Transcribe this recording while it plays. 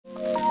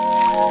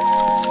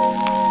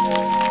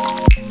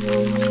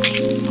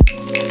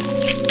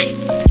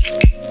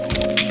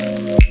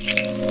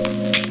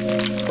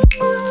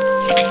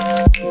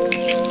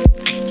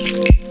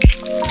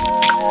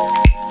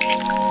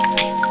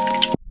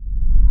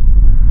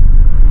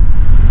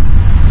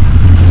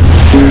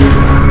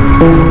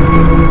Hi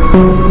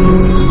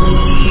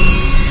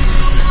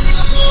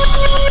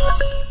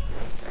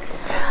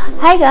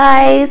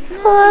guys,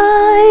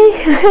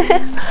 hi.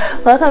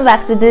 Welcome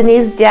back to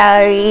DUNNEE'S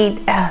diary.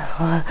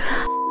 Hi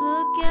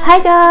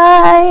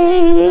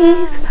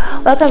guys,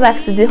 welcome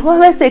back to the.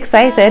 Oh, I'm so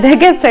excited. I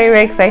get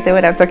very excited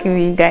when I'm talking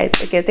with you guys.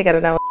 Okay, take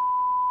another one.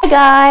 Hi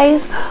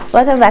guys,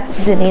 welcome back to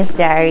DUNNEE'S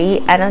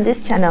diary, and on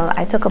this channel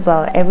I talk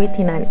about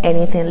everything and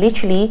anything,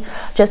 literally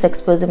just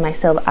exposing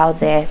myself out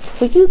there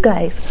for you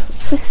guys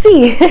to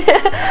see.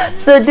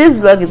 So this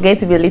vlog is going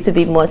to be a little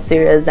bit more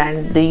serious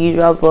than the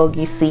usual vlog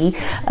you see.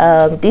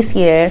 This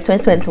year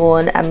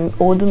 2021, I'm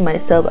holding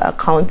myself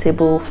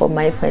accountable for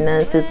my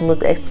finances,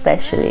 most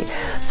especially.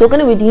 So we're going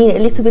to be doing a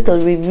little bit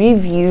of a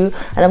review,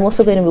 and I'm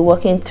also going to be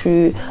walking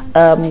through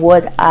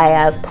what I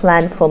have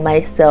planned for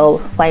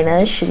myself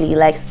financially,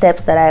 like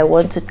steps that I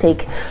want to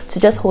take to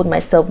just hold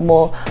myself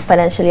more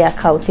financially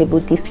accountable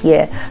this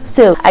year.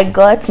 So I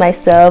got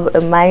myself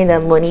a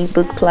Mind+Money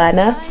book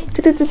planner.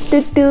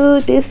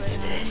 This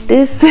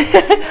I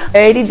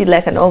already did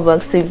like an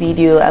unboxing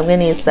video. I'm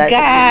gonna insert.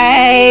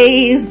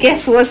 Guys,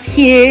 guess what's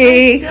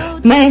here?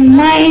 My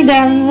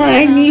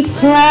Mind+Money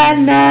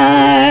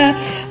planner.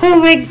 Oh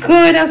my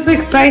god, I'm so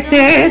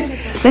excited.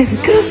 Let's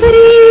go for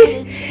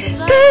it.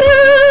 Ta-da!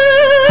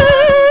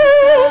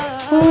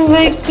 Oh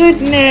my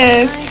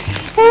goodness.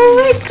 Oh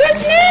my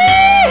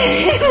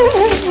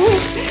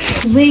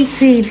goodness!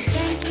 Waiting.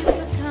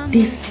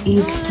 This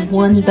is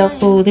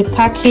wonderful. The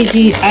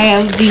packaging, I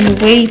have been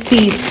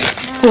waiting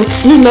for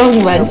too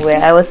long, man.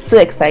 I was so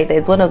excited.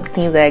 It's one of the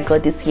things that I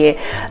got this year,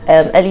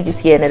 early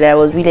this year, and that I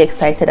was really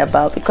excited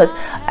about, because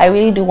I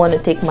really do want to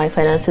take my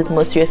finances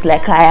more serious,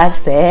 like I have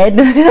said.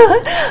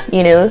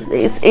 You know,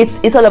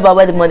 it's all about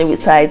where the money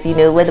resides. You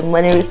know, where the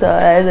money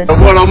resides.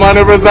 What the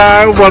money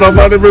resides. What the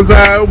money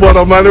resides. What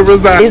the money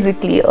resides.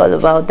 Basically, all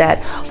about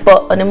that.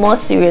 But on a more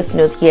serious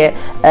note here,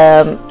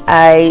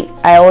 I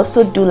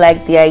also do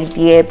like the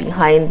idea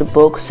behind the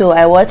book. So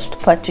I watched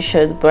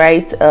Patricia's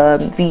Bright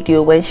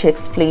video when she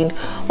explained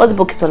what the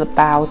book is all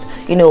about,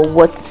 you know,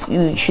 what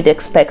you should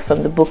expect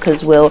from the book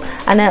as well.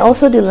 And I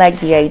also do like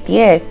the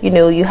idea, you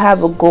know, you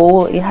have a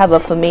goal, you have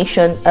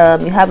affirmation,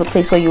 you have a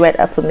place where you write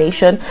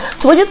affirmation.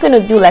 So we're just going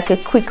to do like a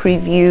quick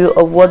review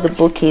of what the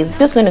book is.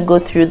 Just going to go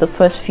through the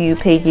first few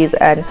pages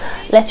and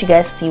let you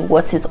guys see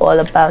what it's all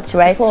about,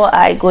 right? Before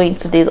I go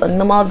into this, on a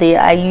normal day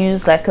I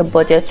use like a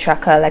budget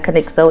tracker, like an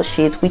Excel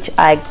sheet, which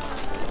I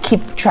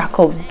keep track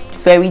of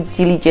very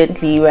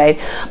diligently, right?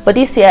 But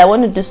this year I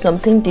want to do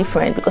something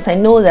different, because I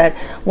know that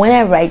when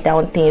I write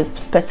down things,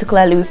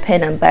 particularly with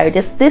pen and biro,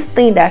 there's this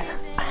thing that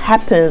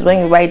happens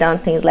when you write down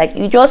things, like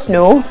you just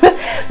know.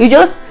 you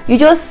just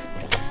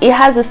it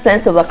has a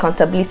sense of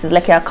accountability. It's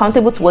like you're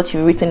accountable to what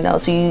you've written down,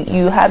 so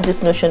you have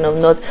this notion of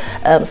not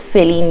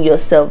failing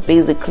yourself,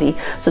 basically.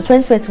 So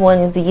 2021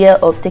 is the year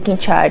of taking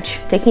charge,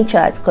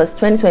 because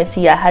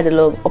 2020 I had a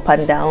lot of up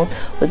and down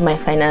with my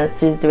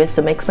finances. There were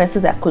some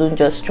expenses I couldn't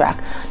just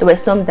track. There were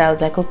some that I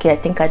was like, okay, I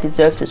think I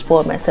deserve to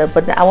spoil myself,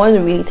 but I want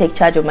to really take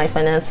charge of my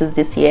finances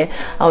this year.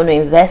 I want to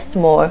invest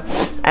more.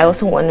 I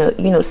also want to,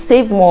 you know,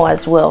 save more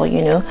as well,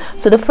 you know.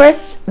 So the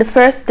first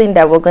thing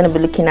that we're going to be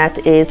looking at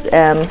is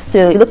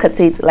so you look at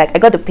it, like I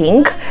got the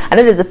pink. I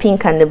know there's the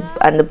pink and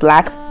the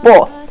black,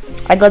 but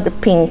I got the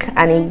pink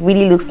and it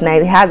really looks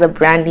nice. It has a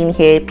branding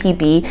here,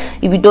 PB,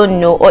 if you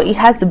don't know, or it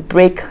has the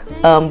break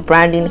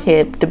branding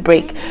here, the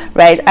break,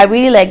 right? I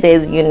really like that.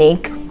 It's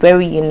unique,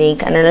 very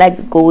unique, and I like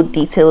the gold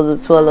details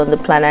as well on the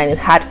planner, and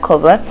it's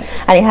hardcover,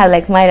 and it has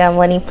like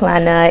Mind+Money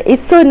planner.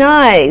 It's so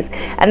nice.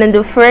 And then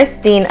the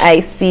first thing I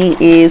see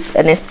is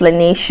an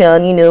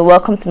explanation, you know,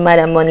 welcome to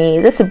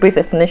Mind+Money. Just a brief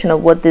explanation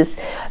of what this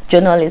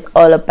journal is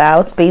all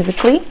about,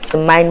 basically. The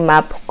mind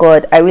map.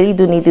 God, I really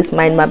do need this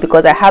mind map,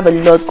 because I have a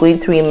lot going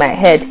through in my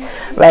head,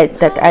 right,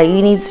 that I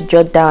need to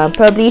jot down,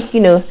 probably,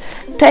 you know,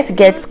 try to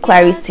get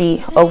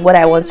clarity of what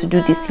I want to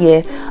do this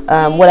year,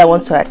 what I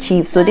want to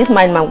achieve. So this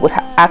mind map would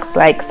act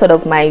like sort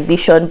of my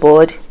vision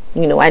board.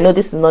 You know, I know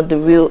this is not the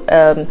real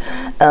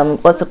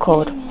what's it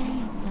called,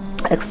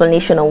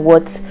 explanation on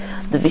what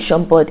the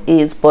vision board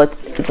is,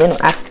 but it's going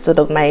to act sort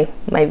of my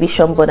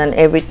vision board and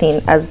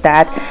everything as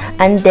that.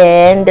 And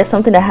then there's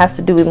something that has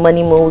to do with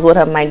money moves. What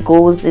are my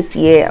goals this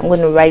year? I'm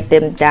going to write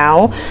them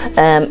down.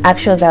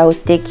 Actions I will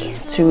take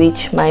to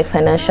reach my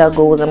financial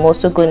goals. I'm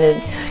also going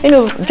to, you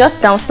know,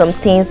 jot down some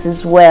things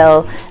as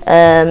well.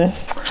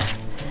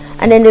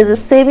 And then there's a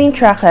saving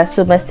tracker,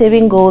 so my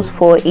saving goals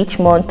for each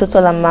month,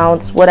 total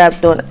amounts, what I've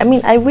done. I mean,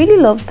 I really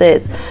love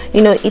this.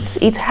 You know,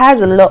 it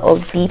has a lot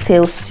of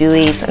details to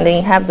it. And then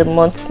you have the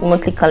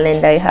monthly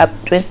calendar. You have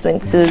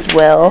 2022 as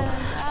well.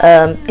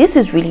 This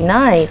is really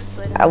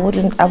nice. I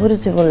wouldn't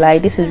even lie,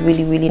 this is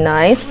really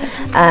nice.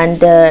 And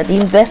the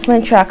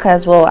investment tracker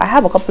as well. I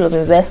have a couple of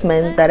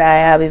investments that I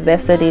have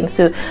invested in,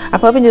 so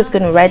I'm probably just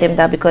going to write them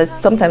down, because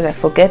sometimes I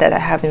forget that I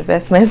have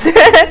investments.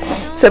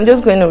 So I'm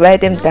just going to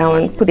write them down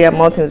and put the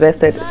amount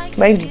invested.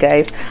 Mind you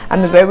guys,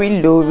 I'm a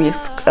very low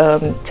risk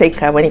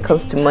taker when it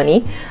comes to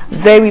money.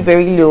 Very,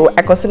 very low.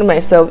 I consider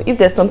myself, if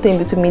there's something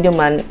between medium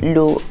and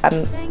low,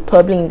 I'm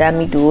probably in that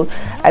middle.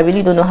 I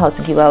really don't know how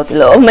to give out a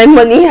lot of my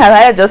money.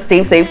 I just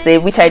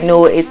save, which I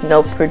know is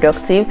not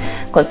productive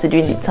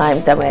considering the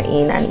times that we're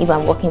in. And if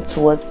I'm working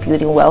towards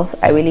building wealth,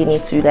 I really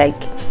need to like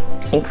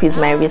increase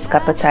my risk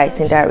appetite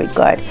in that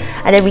regard.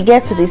 And then we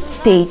get to this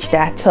page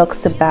that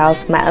talks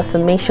about my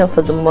affirmation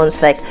for the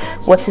month. Like,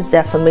 what is the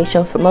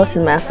affirmation for, what is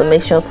my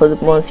affirmation for the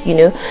month? You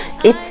know,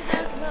 it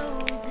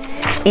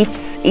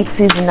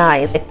is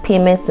nice, like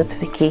payment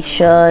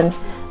notification,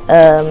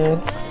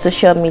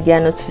 social media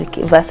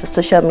notification versus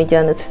social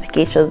media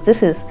notifications.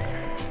 This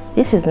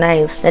is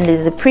nice. Then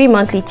there's a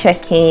pre-monthly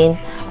check-in,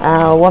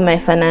 what are my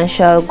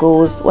financial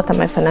goals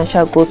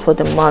for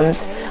the month,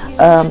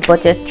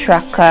 budget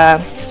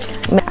tracker.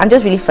 I'm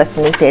just really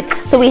fascinated.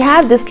 So we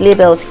have these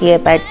labels here,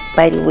 by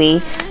the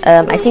way.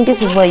 I think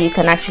this is where you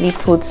can actually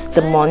put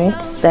the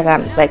months that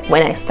I'm like,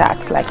 when I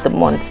start, like the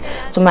month.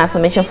 So my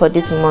affirmation for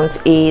this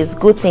month is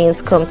good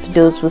things come to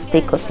those who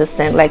stay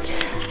consistent. Like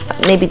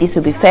maybe this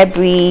will be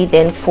February,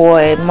 then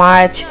for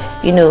March,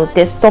 you know,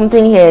 there's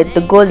something here.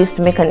 The goal is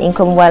to make an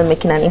income while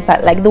making an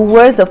impact. Like the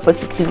words of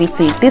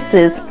positivity. This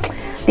is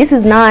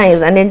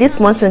nice. And then this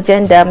month's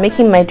agenda,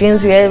 making my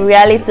dreams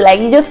reality. Like,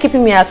 you're just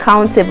keeping me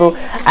accountable.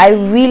 I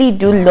really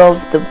do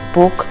love the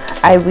book.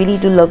 I really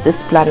do love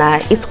this planner.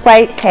 It's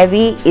quite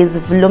heavy, it's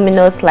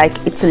voluminous, like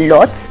it's a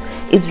lot.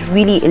 It's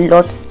really a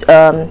lot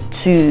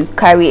to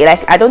carry.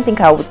 Like, I don't think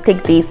I would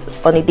take this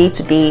on a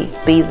day-to-day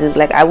basis.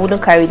 Like, I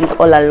wouldn't carry this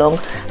all along.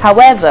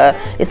 However,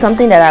 it's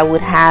something that I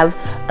would have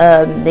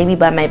maybe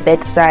by my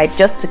bedside,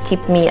 just to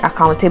keep me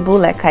accountable,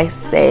 like I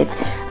said.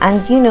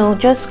 And you know,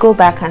 just go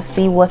back and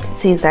see what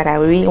it is that I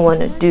really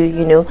want to do.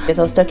 You know, because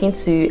I was talking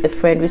to a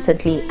friend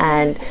recently,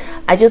 and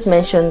I just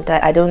mentioned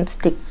that I don't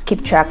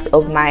keep tracks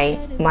of my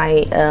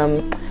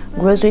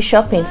grocery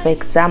shopping, for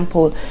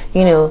example.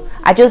 You know,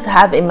 I just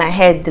have in my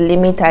head the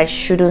limit I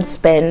shouldn't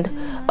spend,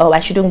 or I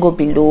shouldn't go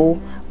below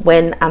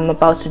when I'm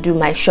about to do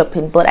my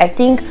shopping. But I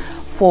think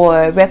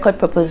for record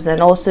purposes,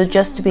 and also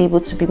just to be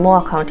able to be more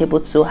accountable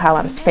to how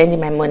I'm spending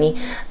my money,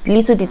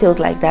 little details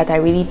like that I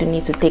really do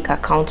need to take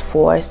account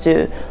for.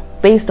 So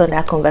based on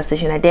that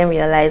conversation, I then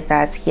realized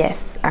that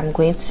yes, I'm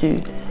going to,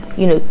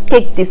 you know,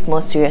 take this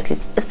more seriously.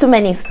 There's so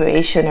many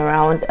inspiration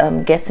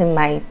around getting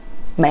my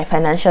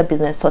financial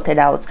business sorted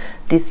out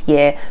this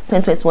year.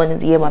 2021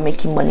 is the year we're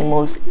making money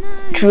moves,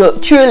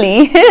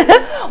 truly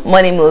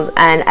money moves.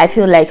 And I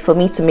feel like for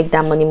me to make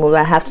that money move,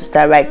 I have to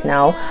start right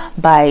now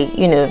by,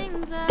 you know,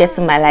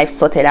 getting my life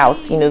sorted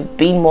out, you know,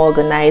 being more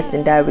organized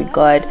in that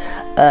regard.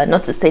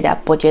 Not to say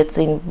that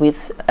budgeting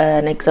with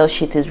an Excel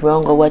sheet is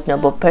wrong or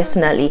whatnot, but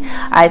personally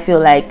I feel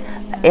like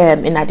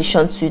in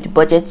addition to the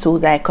budget tool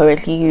that I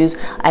currently use,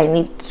 I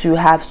need to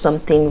have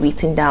something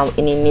written down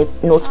in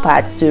a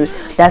notepad. So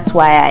that's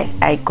why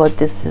I got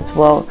this as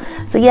well.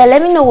 So yeah,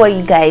 let me know what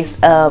you guys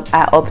are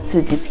up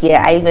to this year.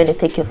 Are you going to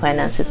take your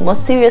finances more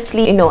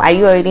seriously? You know, are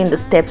you already in the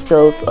steps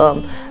of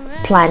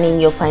planning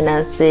your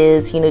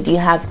finances? You know, do you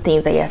have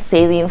things that you're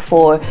saving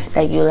for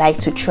that you like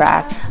to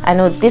track? I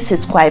know this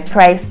is quite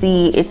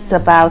pricey. It's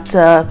about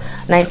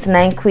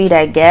 99 quid,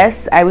 I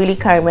guess. I really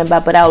can't remember,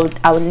 but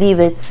I'll leave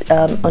it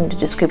on the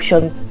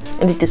description,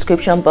 in the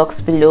description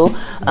box below,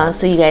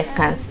 so you guys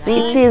can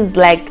see. It is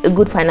like a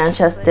good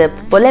financial step.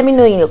 But let me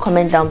know in your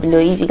comment down below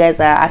if you guys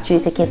are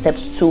actually taking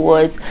steps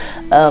towards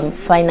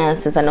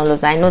finances and all of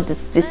that. I know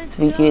this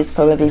video is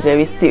probably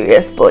very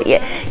serious, but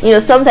yeah, you know,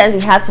 sometimes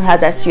we have to have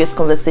that serious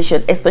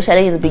conversation,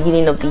 especially in the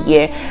beginning of the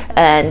year,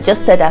 and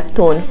just set that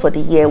tone for the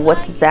year, what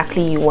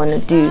exactly you want to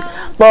do.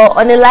 But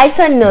on a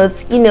lighter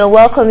note, you know,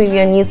 welcome if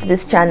you're new to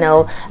this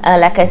channel.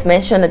 Like I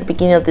mentioned at the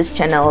beginning of this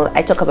channel,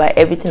 I talk about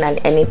everything and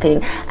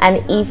anything.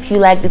 And if you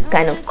like this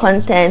kind of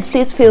content,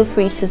 please feel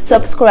free to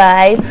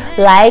subscribe,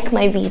 like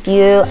my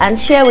video, and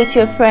share with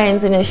your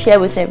friends. You know, share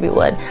with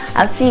everyone.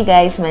 I'll see you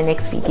guys in my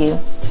next video.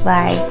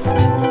 Bye.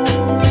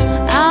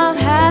 I'll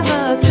have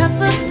a